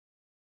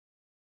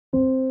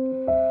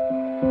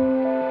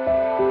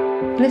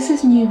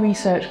Bliss's new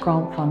research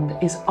grant fund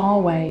is our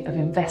way of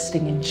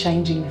investing in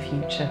changing the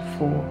future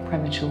for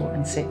premature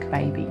and sick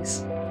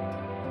babies.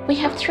 We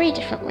have 3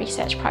 different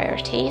research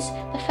priorities.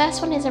 The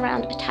first one is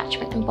around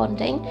attachment and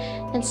bonding.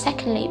 Then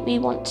secondly, we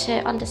want to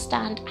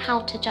understand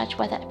how to judge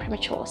whether a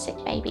premature or sick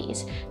baby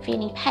is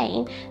feeling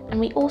pain. And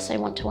we also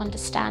want to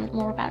understand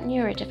more about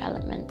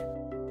neurodevelopment.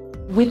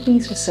 With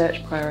these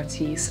research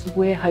priorities,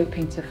 we're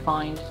hoping to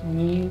find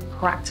new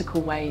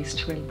practical ways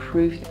to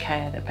improve the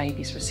care that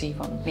babies receive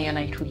on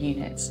neonatal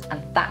units,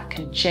 and that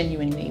can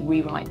genuinely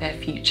rewrite their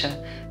future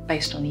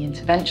based on the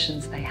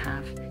interventions they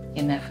have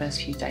in their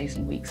first few days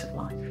and weeks of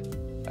life.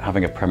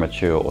 Having a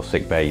premature or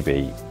sick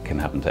baby can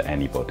happen to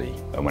anybody,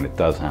 and when it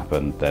does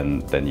happen,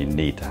 then you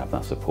need to have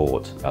that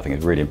support. I think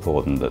it's really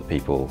important that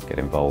people get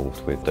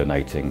involved with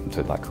donating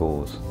to that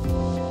cause.